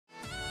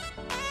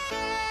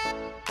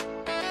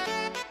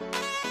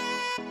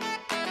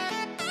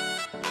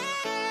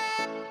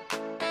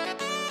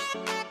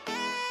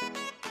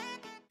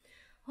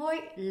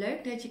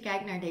leuk dat je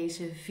kijkt naar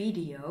deze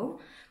video.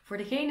 Voor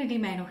degenen die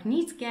mij nog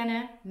niet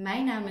kennen,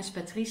 mijn naam is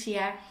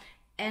Patricia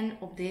en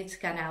op dit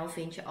kanaal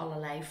vind je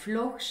allerlei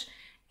vlogs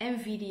en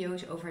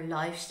video's over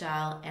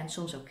lifestyle en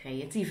soms ook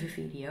creatieve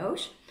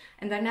video's.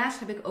 En daarnaast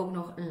heb ik ook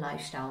nog een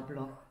lifestyle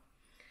blog.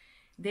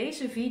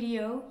 Deze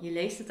video, je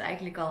leest het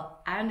eigenlijk al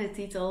aan de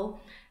titel,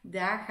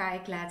 daar ga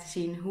ik laten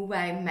zien hoe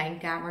wij mijn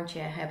kamertje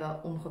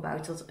hebben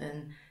omgebouwd tot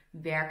een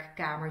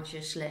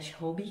werkkamertje /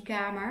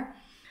 hobbykamer.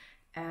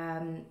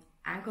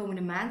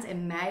 Aankomende maand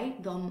in mei,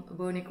 dan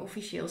woon ik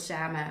officieel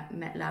samen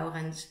met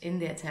Laurens in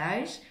dit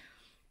huis.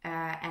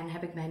 En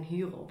heb ik mijn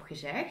huur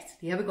opgezegd.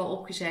 Die heb ik al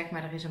opgezegd,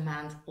 maar er is een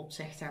maand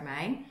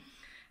opzegtermijn.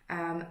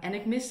 En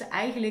ik miste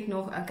eigenlijk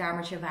nog een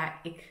kamertje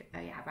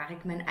waar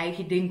ik mijn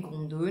eigen ding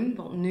kon doen.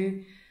 Want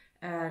nu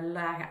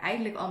lagen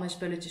eigenlijk al mijn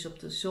spulletjes op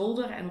de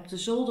zolder. En op de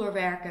zolder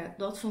werken,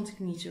 dat vond ik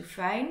niet zo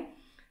fijn.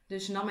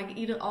 Dus nam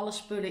ik alle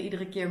spullen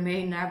iedere keer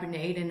mee naar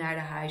beneden, naar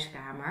de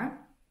huiskamer.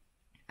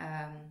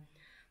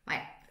 Maar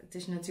ja, het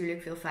is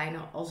natuurlijk veel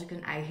fijner als ik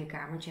een eigen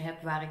kamertje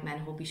heb waar ik mijn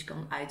hobby's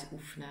kan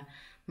uitoefenen.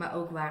 Maar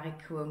ook waar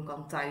ik gewoon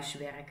kan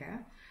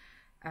thuiswerken.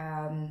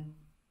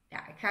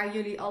 Ik ga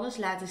jullie alles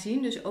laten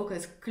zien. Dus ook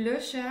het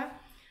klussen.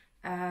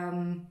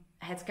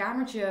 Het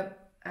kamertje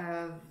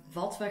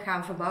wat we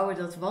gaan verbouwen,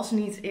 dat was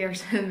niet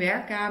eerst een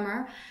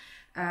werkkamer.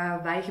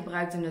 Wij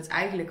gebruikten het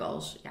eigenlijk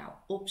als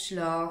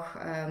opslag,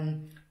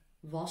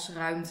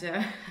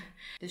 wasruimte.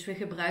 Dus we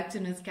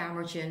gebruikten het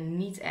kamertje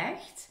niet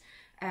echt.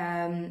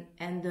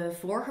 En de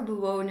vorige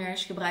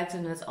bewoners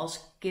gebruikten het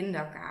als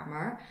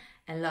kinderkamer.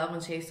 En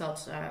Laurens heeft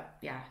dat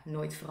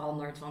nooit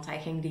veranderd, want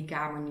hij ging die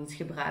kamer niet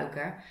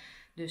gebruiken.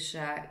 Dus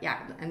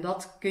en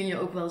dat kun je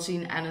ook wel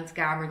zien aan het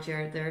kamertje.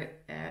 Er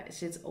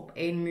zit op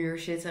één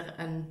muur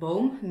een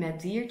boom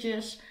met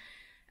diertjes.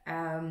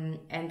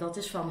 En dat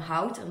is van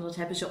hout en dat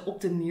hebben ze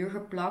op de muur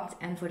geplakt.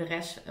 En voor de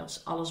rest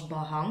is alles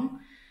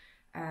behang.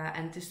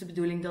 En het is de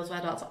bedoeling dat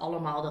we dat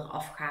allemaal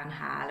eraf gaan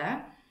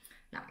halen.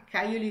 Nou, ik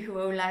ga jullie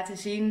gewoon laten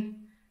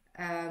zien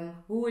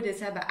hoe we dit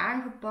hebben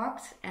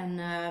aangepakt. En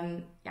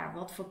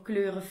wat voor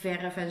kleuren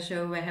verf en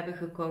zo we hebben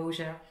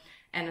gekozen.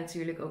 En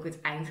natuurlijk ook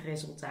het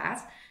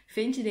eindresultaat.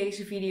 Vind je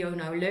deze video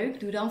nou leuk?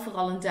 Doe dan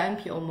vooral een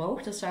duimpje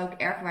omhoog. Dat zou ik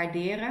erg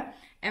waarderen.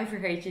 En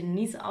vergeet je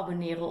niet te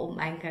abonneren op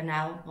mijn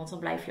kanaal. Want dan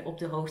blijf je op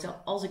de hoogte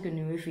als ik een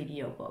nieuwe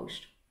video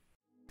post.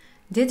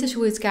 Dit is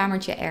hoe het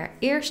kamertje er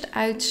eerst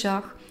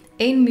uitzag.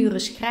 Eén muur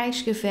is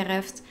grijs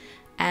geverfd.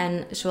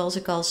 En zoals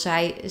ik al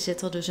zei,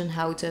 zit er dus een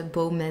houten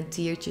boom met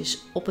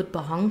diertjes op het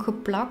behang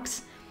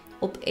geplakt.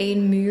 Op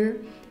één muur.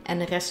 En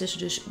de rest is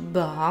dus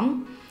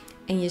behang.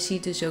 En je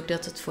ziet dus ook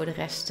dat het voor de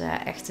rest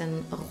echt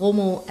een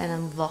rommel- en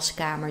een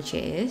waskamertje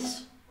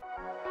is.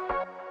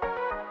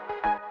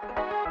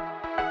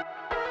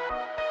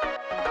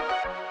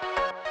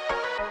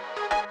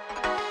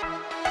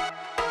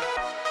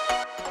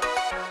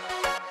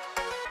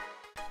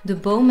 De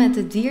boom met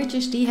de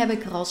diertjes, die heb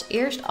ik er als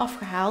eerst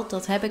afgehaald.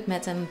 Dat heb ik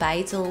met een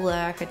beitel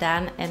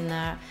gedaan en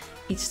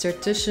iets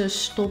ertussen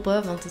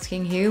stoppen, want het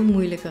ging heel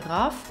moeilijk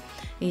eraf.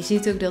 En je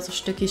ziet ook dat er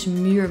stukjes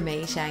muur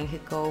mee zijn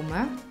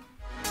gekomen.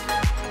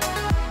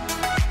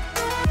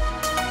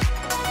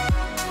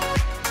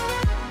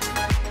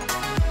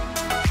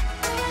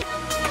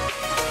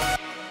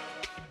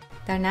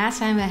 Daarna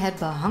zijn we het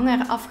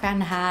behang eraf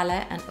gaan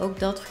halen en ook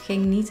dat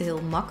ging niet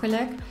heel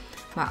makkelijk.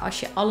 Maar als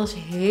je alles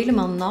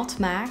helemaal nat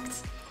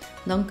maakt,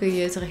 dan kun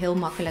je het er heel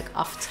makkelijk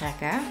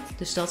aftrekken.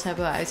 Dus dat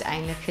hebben we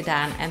uiteindelijk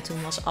gedaan en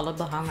toen was alle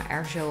behang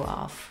er zo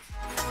af.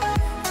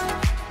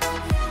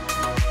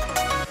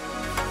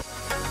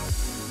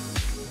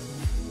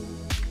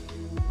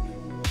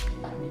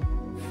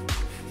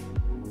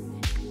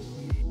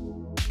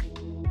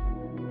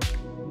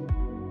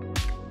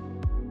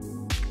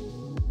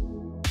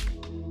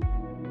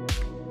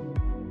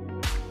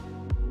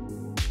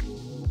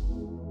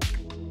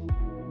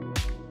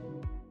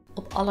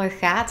 Op alle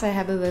gaten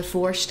hebben we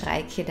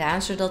voorstrijk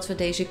gedaan, zodat we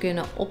deze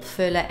kunnen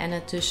opvullen en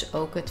het dus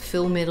ook het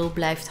vulmiddel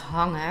blijft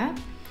hangen.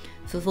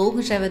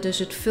 Vervolgens hebben we dus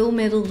het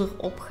vulmiddel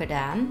erop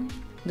gedaan.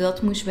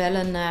 Dat moest wel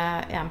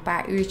een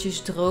paar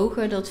uurtjes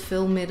drogen, dat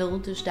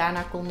vulmiddel, dus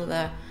daarna konden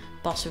we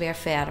pas weer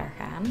verder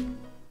gaan.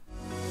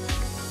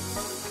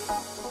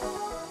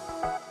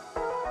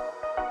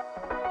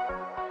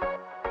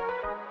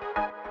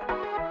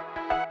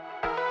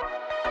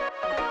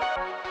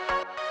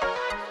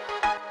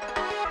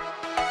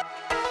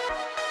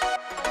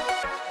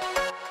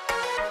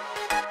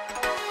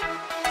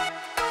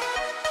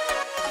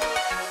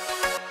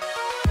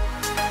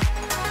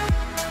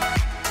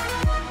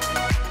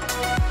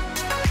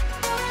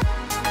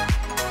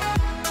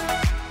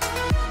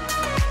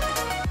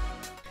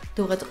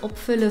 Door het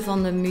opvullen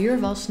van de muur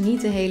was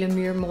niet de hele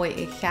muur mooi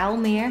egaal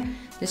meer.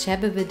 Dus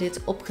hebben we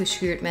dit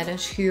opgeschuurd met een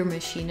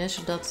schuurmachine.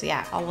 Zodat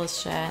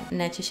alles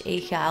netjes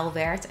egaal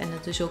werd. En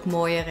het dus ook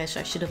mooier is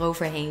als je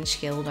eroverheen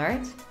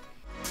schildert.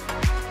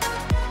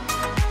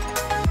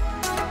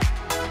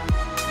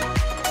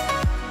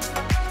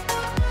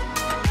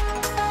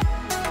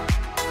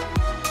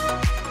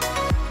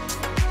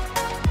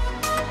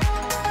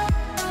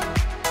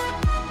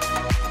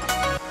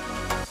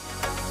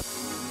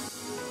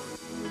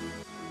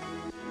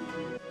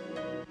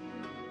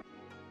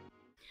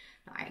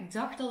 Nou, ik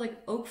dacht dat ik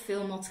ook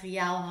veel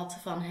materiaal had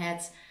van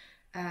het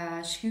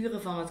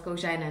schuren van het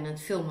kozijn en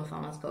het filmen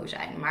van het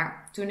kozijn.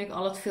 Maar toen ik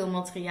al het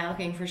filmmateriaal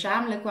ging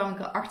verzamelen, kwam ik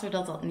erachter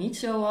dat dat niet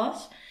zo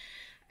was.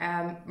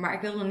 Maar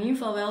ik wil in ieder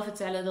geval wel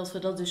vertellen dat we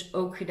dat dus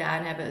ook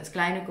gedaan hebben. Het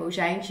kleine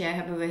kozijntje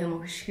hebben we helemaal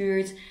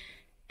geschuurd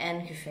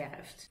en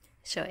geverfd.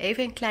 Zo,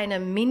 even een kleine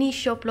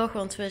mini-shoplog,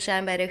 want we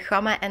zijn bij de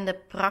Gamma en de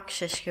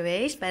Praxis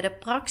geweest. Bij de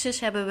Praxis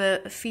hebben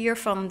we 4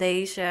 van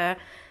deze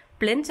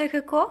plinten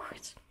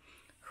gekocht.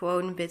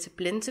 Gewoon witte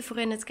plinten voor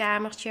in het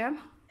kamertje.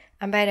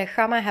 En bij de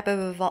Gamma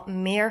hebben we wat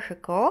meer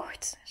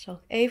gekocht. Dat zal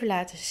ik even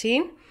laten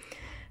zien.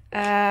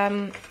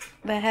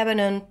 We hebben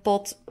een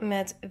pot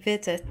met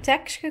witte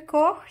tags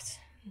gekocht.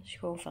 Dat is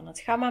gewoon van het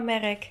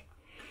Gamma-merk.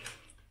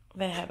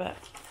 We hebben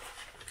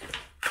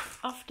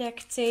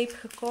afdektape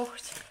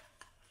gekocht.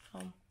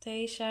 Van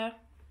deze.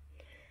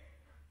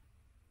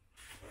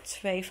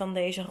 2 van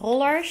deze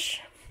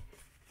rollers.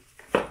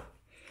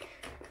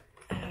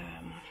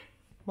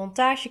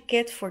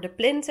 Montagekit voor de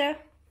plinten.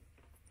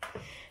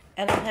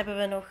 En dan hebben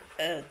we nog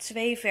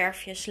 2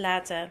 verfjes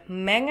laten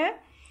mengen.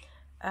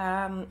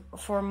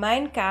 Voor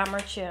mijn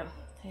kamertje,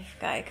 even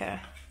kijken,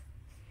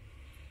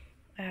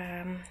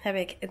 heb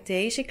ik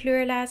deze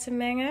kleur laten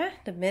mengen.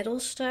 De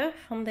middelste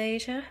van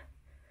deze.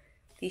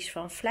 Die is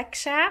van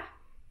Flexa.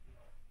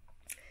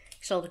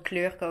 Ik zal de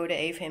kleurcode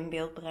even in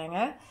beeld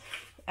brengen.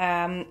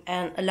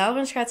 En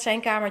Laurens gaat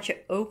zijn kamertje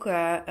ook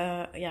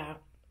een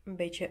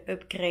beetje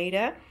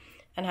upgraden.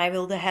 En hij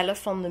wil de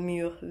helft van de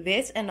muur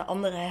wit en de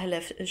andere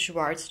helft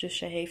zwart. Dus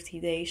heeft hij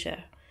deze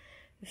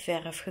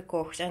verf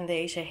gekocht. En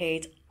deze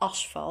heet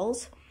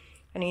Asfalt.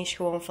 En die is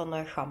gewoon van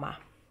de Gamma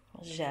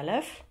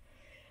zelf.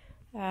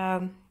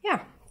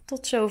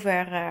 Tot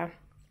zover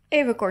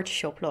even een korte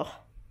shoplog.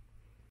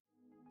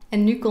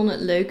 En nu kon het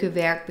leuke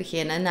werk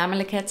beginnen,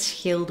 namelijk het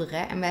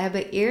schilderen. En we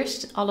hebben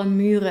eerst alle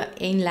muren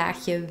 1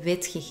 laagje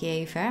wit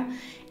gegeven.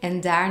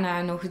 En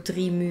daarna nog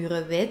 3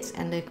 muren wit.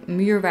 En de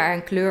muur waar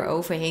een kleur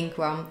overheen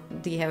kwam,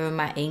 die hebben we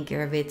maar 1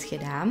 keer wit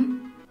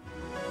gedaan.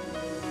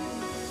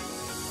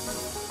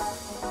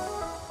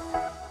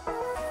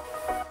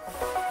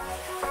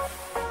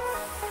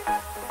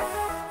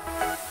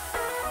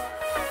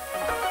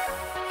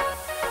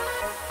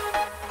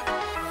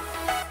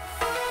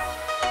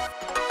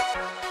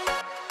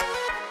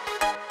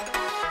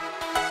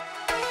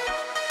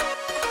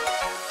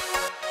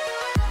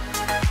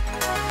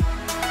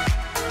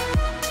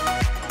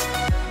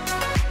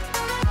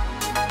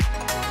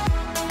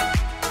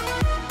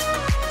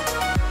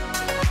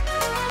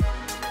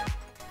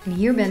 En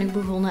hier ben ik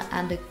begonnen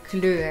aan de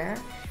kleur.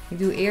 Ik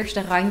doe eerst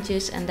de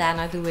randjes en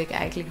daarna doe ik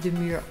eigenlijk de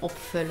muur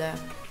opvullen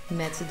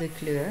met de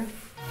kleur.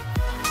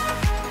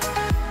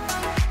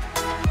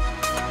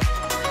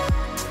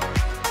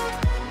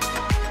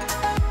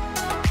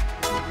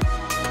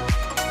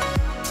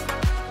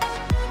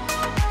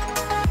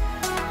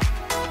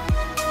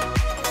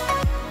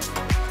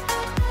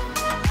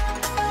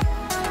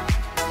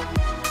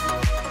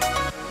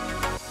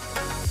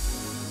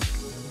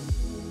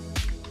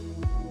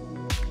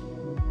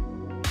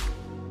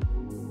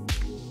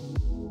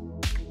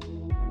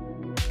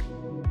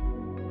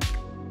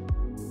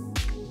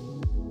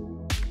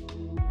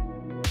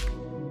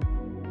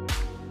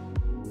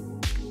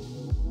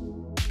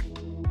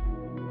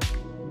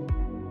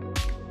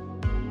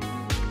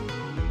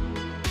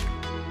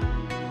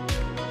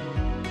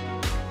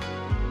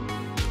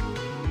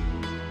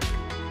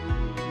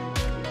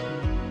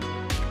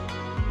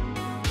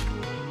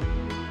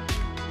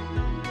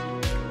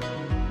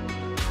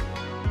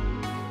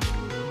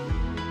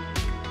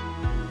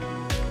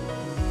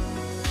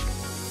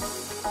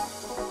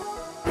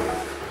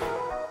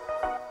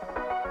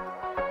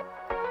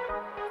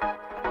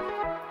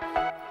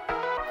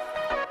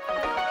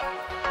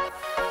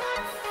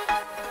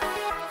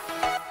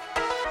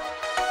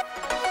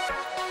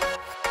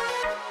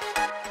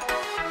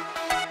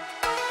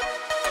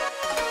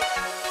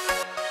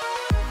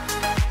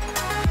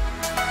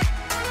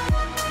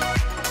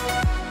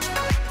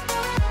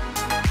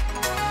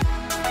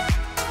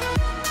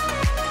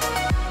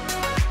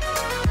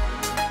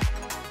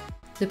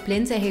 De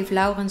plinten heeft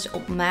Laurens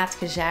op maat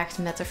gezaagd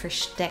met de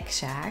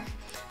verstekzaag.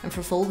 En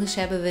vervolgens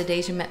hebben we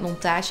deze met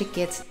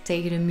montagekit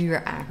tegen de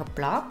muur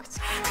aangeplakt.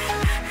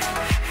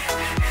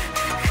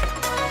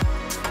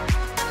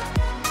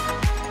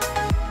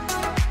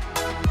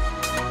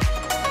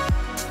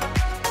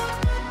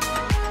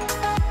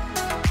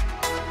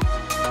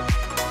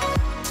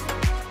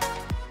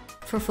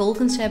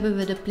 Vervolgens hebben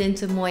we de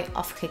plinten mooi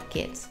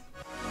afgekit.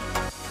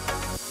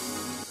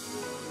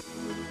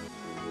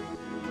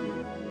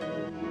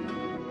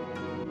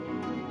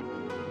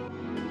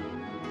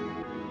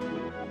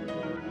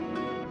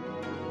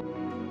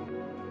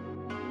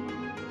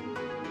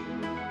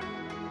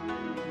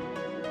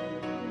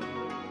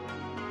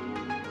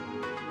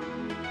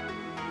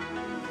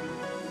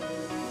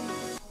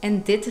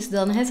 En dit is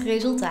dan het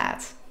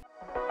resultaat.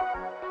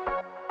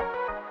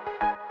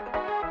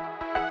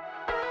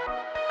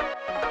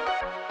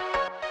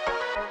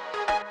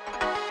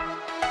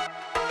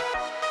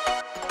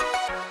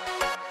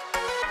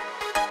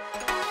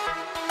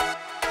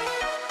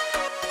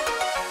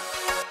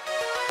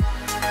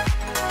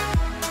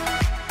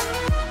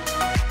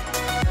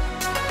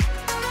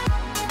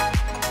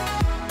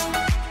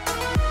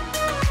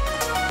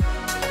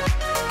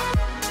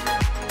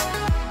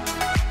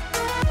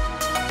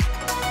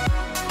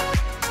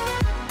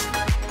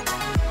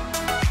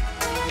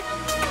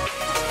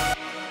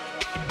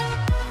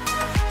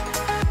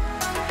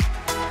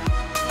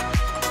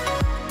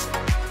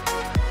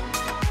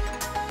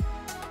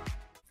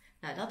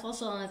 dat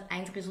was dan het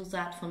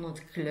eindresultaat van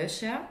het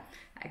klussen.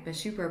 Ik ben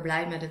super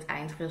blij met het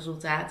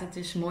eindresultaat. Het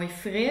is mooi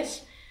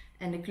fris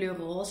en de kleur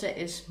roze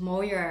is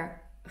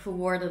mooier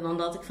geworden dan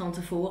dat ik van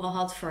tevoren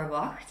had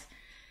verwacht.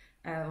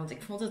 Want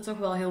ik vond het toch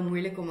wel heel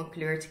moeilijk om een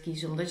kleur te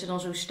kiezen. Omdat je dan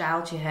zo'n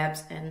staaltje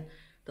hebt en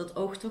dat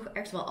oogt toch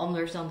echt wel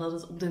anders dan dat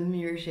het op de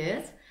muur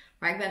zit.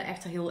 Maar ik ben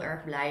echt heel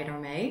erg blij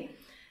daarmee.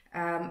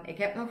 Ik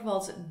heb nog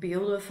wat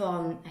beelden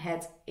van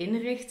het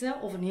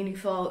inrichten. Of in ieder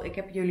geval,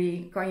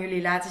 kan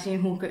jullie laten zien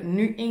hoe ik het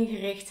nu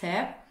ingericht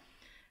heb.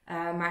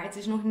 Maar het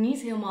is nog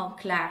niet helemaal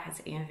klaar, het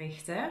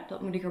inrichten.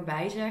 Dat moet ik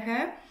erbij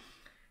zeggen.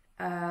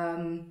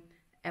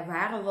 Er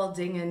waren wat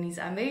dingen niet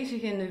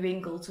aanwezig in de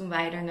winkel toen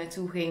wij er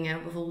naartoe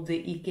gingen. Bijvoorbeeld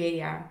de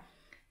IKEA.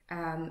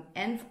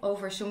 En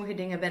over sommige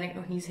dingen ben ik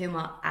nog niet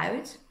helemaal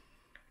uit.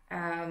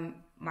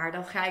 Maar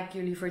dat ga ik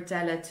jullie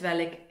vertellen terwijl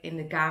ik in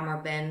de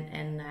kamer ben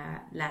en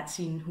laat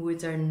zien hoe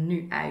het er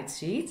nu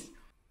uitziet.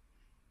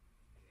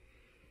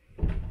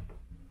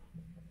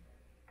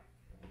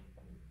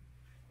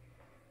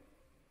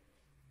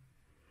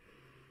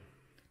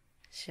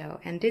 Zo,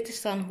 en dit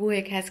is dan hoe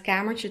ik het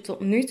kamertje tot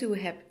nu toe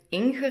heb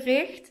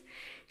ingericht.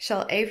 Ik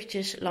zal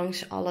eventjes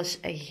langs alles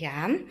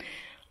gaan.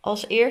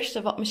 Als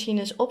eerste wat misschien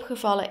is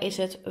opgevallen is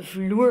het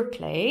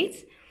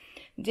vloerkleed.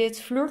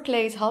 Dit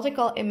vloerkleed had ik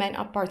al in mijn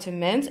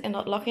appartement en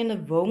dat lag in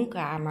de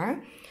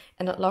woonkamer.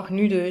 En dat lag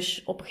nu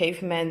dus op een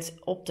gegeven moment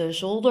op de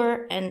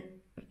zolder. En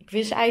ik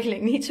wist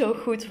eigenlijk niet zo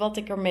goed wat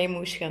ik ermee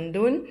moest gaan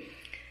doen.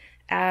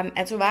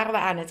 En toen waren we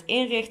aan het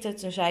inrichten.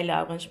 Toen zei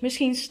Laurens,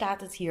 misschien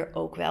staat het hier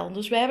ook wel.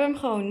 Dus we hebben hem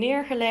gewoon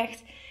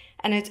neergelegd.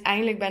 En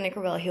uiteindelijk ben ik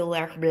er wel heel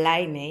erg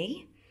blij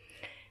mee.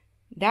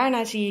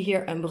 Daarna zie je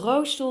hier een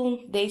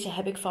bureaustoel. Deze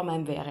heb ik van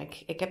mijn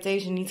werk. Ik heb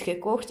deze niet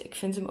gekocht. Ik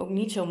vind hem ook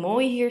niet zo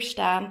mooi hier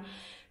staan.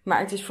 Maar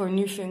het is voor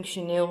nu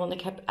functioneel. Want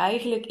ik heb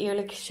eigenlijk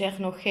eerlijk gezegd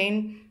nog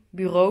geen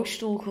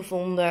bureaustoel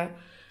gevonden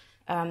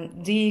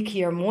die ik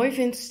hier mooi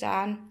vind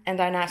staan. En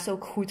daarnaast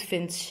ook goed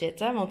vind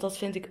zitten. Want dat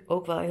vind ik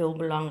ook wel heel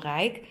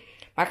belangrijk.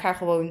 Maar ik ga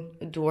gewoon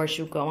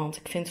doorzoeken. Want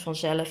ik vind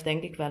vanzelf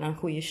denk ik wel een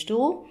goede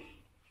stoel.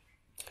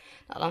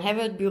 Nou, dan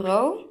hebben we het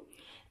bureau.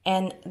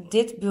 En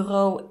dit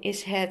bureau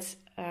is het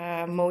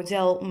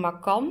model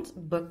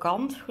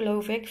Bekend,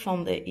 geloof ik,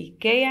 van de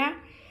IKEA.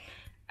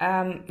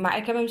 Maar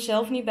ik heb hem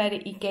zelf niet bij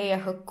de IKEA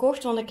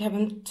gekocht, want ik heb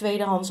hem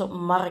tweedehands op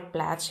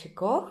Marktplaats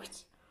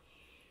gekocht.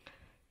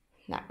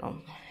 Nou,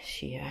 dan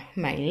zie je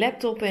mijn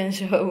laptop en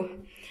zo.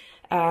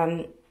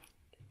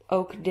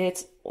 Ook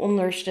dit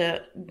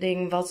onderste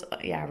ding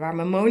waar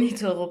mijn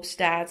monitor op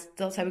staat,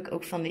 dat heb ik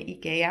ook van de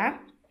IKEA.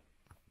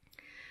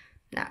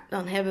 Nou,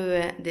 dan hebben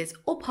we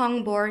dit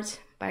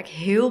ophangbord, waar ik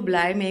heel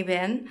blij mee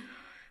ben.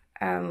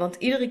 Want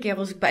iedere keer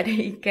als ik bij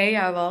de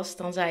IKEA was,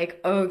 dan zei ik,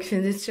 oh, ik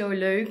vind dit zo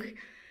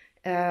leuk.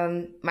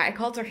 Maar ik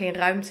had er geen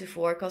ruimte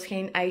voor. Ik had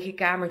geen eigen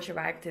kamertje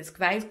waar ik dit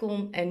kwijt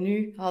kon. En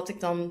nu had ik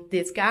dan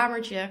dit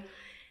kamertje.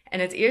 En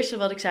het eerste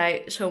wat ik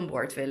zei, zo'n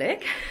bord wil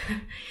ik.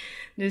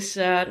 Dus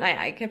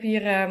ik heb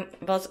hier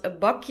wat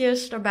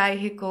bakjes erbij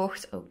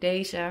gekocht. Ook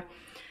deze.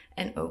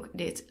 En ook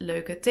dit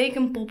leuke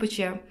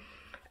tekenpoppetje.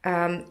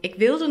 Ik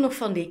wilde nog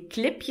van die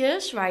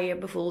clipjes waar je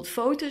bijvoorbeeld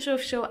foto's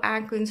of zo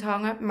aan kunt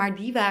hangen. Maar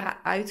die waren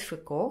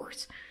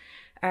uitverkocht.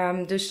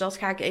 Dus dat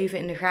ga ik even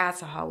in de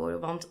gaten houden.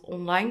 Want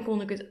online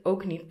kon ik het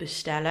ook niet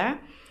bestellen.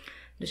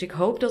 Dus ik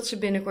hoop dat ze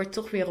binnenkort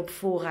toch weer op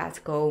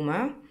voorraad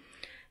komen.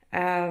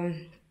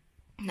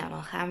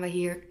 Dan gaan we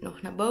hier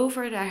nog naar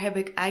boven. Daar heb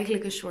ik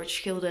eigenlijk een soort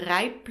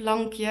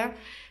schilderijplankje. En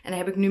daar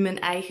heb ik nu mijn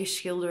eigen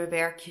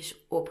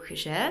schilderwerkjes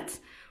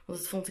opgezet. Want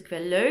dat vond ik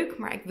wel leuk.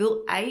 Maar ik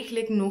wil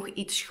eigenlijk nog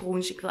iets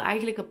groens. Ik wil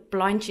eigenlijk een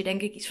plantje,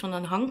 denk ik iets van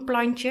een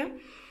hangplantje.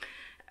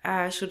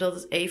 Zodat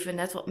het even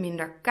net wat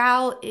minder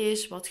kaal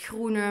is. Wat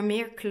groener,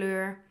 meer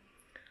kleur.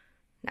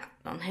 Nou,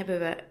 dan hebben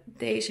we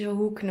deze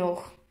hoek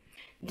nog.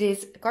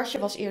 Dit kastje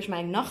was eerst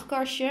mijn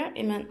nachtkastje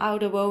in mijn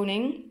oude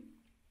woning.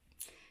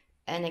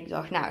 En ik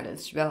dacht, nou, dat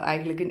is wel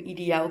eigenlijk een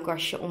ideaal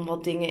kastje om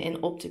wat dingen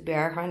in op te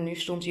bergen. Nu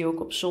stond hij ook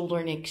op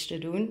zolder niks te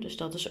doen. Dus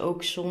dat is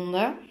ook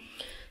zonde.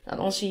 Nou,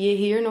 dan zie je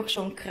hier nog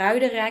zo'n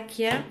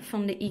kruidenrekje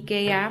van de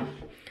IKEA.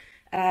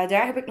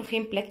 Daar heb ik nog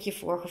geen plekje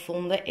voor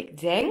gevonden. Ik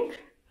denk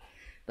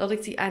dat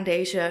ik die aan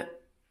deze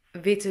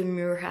witte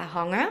muur ga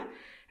hangen.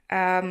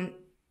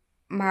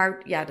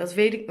 Maar ja, dat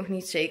weet ik nog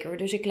niet zeker.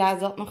 Dus ik laat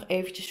dat nog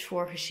eventjes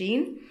voor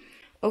gezien.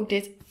 Ook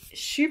dit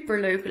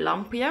superleuke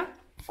lampje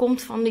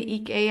komt van de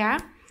IKEA.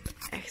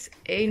 Echt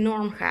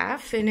enorm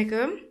gaaf vind ik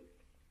hem.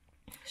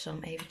 Ik zal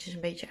hem eventjes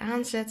een beetje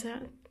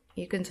aanzetten.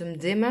 Je kunt hem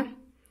dimmen.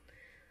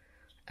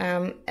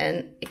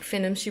 En ik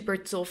vind hem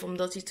super tof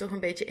omdat hij toch een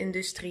beetje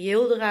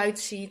industrieel eruit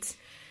ziet.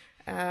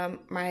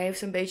 Maar hij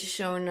heeft een beetje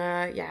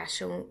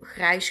zo'n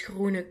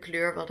grijs-groene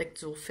kleur wat ik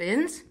tof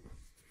vind.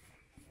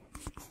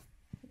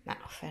 Nou,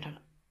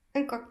 verder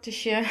een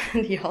cactusje.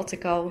 Die had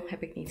ik al,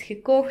 heb ik niet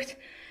gekocht.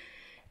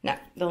 Nou,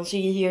 dan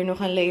zie je hier nog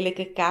een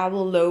lelijke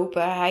kabel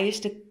lopen. Hij is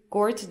te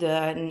kort,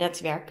 de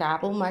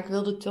netwerkkabel, maar ik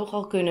wilde toch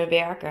al kunnen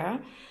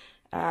werken.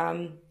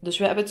 Dus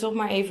we hebben toch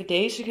maar even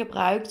deze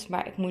gebruikt.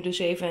 Maar ik moet dus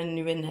even een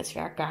nieuwe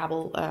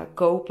netwerkkabel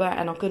kopen.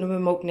 En dan kunnen we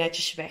hem ook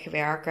netjes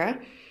wegwerken.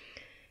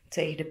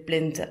 tegen de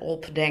plint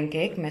op, denk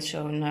ik. Met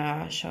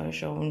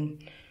zo'n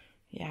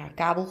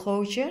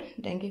kabelgootje,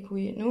 denk ik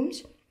hoe je het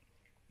noemt.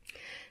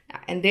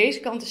 Ja, en deze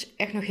kant is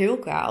echt nog heel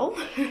kaal.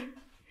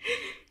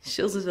 Je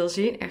zult het wel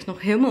zien, echt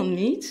nog helemaal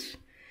niets.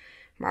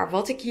 Maar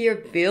wat ik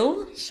hier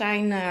wil,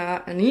 zijn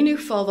in ieder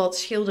geval wat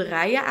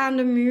schilderijen aan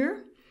de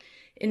muur.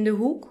 In de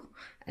hoek.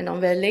 En dan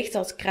wellicht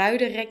dat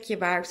kruidenrekje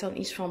waar ik dan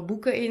iets van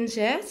boeken in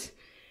zet.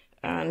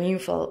 In ieder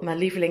geval mijn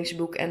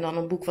lievelingsboek en dan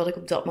een boek wat ik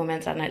op dat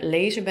moment aan het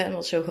lezen ben.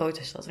 Want zo groot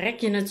is dat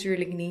rekje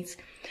natuurlijk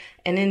niet.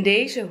 En in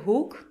deze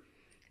hoek,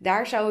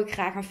 daar zou ik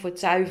graag een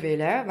fauteuil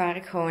willen. Waar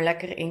ik gewoon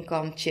lekker in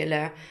kan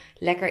chillen,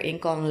 lekker in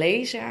kan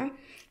lezen.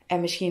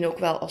 En misschien ook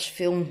wel als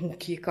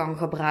filmhoekje kan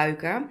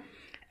gebruiken.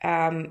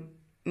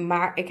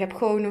 Maar ik heb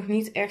gewoon nog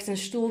niet echt een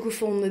stoel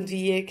gevonden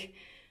die ik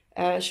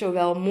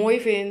zowel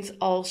mooi vind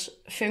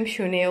als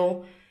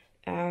functioneel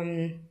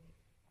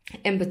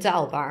en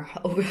betaalbaar.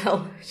 Ook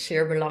wel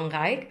zeer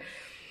belangrijk.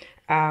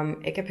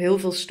 Ik heb heel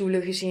veel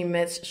stoelen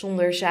gezien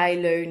zonder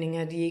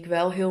zijleuningen die ik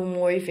wel heel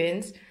mooi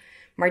vind.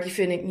 Maar die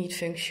vind ik niet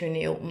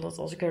functioneel. Omdat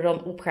als ik er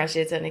dan op ga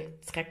zitten en ik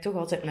trek toch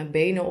altijd mijn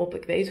benen op.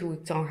 Ik weet hoe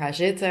ik dan ga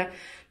zitten.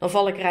 Dan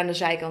val ik er aan de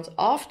zijkant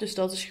af. Dus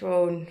dat is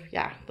gewoon,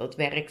 dat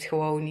werkt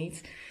gewoon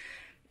niet.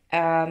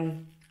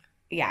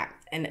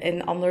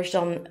 En anders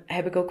dan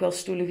heb ik ook wel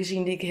stoelen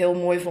gezien die ik heel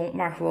mooi vond.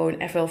 Maar gewoon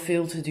echt wel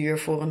veel te duur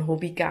voor een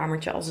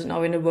hobbykamertje. Als het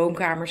nou in de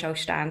woonkamer zou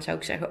staan, zou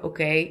ik zeggen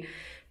oké,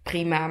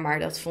 prima. Maar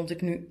dat vond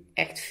ik nu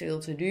echt veel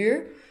te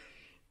duur.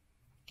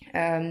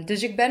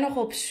 Dus ik ben nog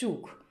op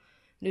zoek.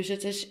 Dus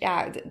het is,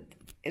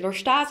 er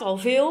staat al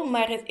veel,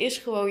 maar het is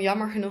gewoon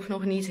jammer genoeg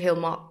nog niet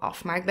helemaal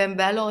af. Maar ik ben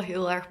wel al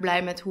heel erg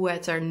blij met hoe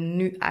het er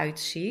nu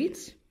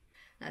uitziet.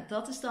 Nou,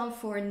 dat is dan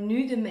voor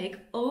nu de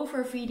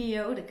make-over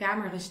video. De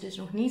kamer is dus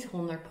nog niet 100%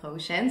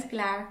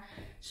 klaar,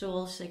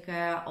 zoals ik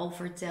al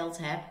verteld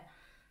heb.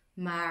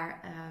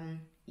 Maar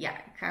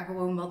ik ga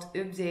gewoon wat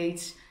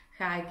updates,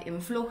 ga ik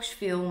in vlogs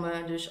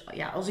filmen. Dus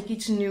als ik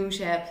iets nieuws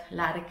heb,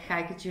 ga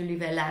ik het jullie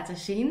wel laten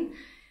zien.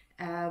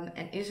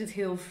 En is het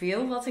heel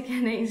veel wat ik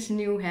ineens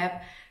nieuw heb,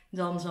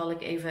 dan zal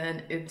ik even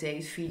een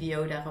update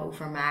video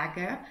daarover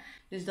maken.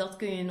 Dus dat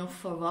kun je nog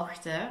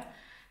verwachten.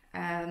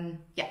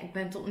 Ik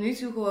ben tot nu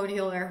toe gewoon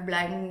heel erg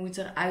blij met hoe het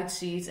eruit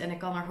ziet. En ik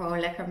kan er gewoon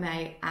lekker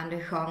mee aan de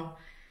gang.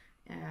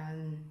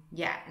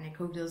 En ik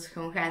hoop dat het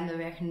gewoon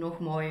gaandeweg nog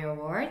mooier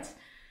wordt.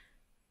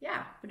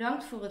 Ja,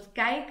 bedankt voor het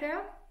kijken.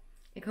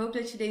 Ik hoop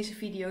dat je deze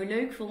video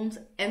leuk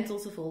vond. En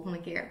tot de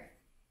volgende keer.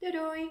 Doei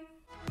doei!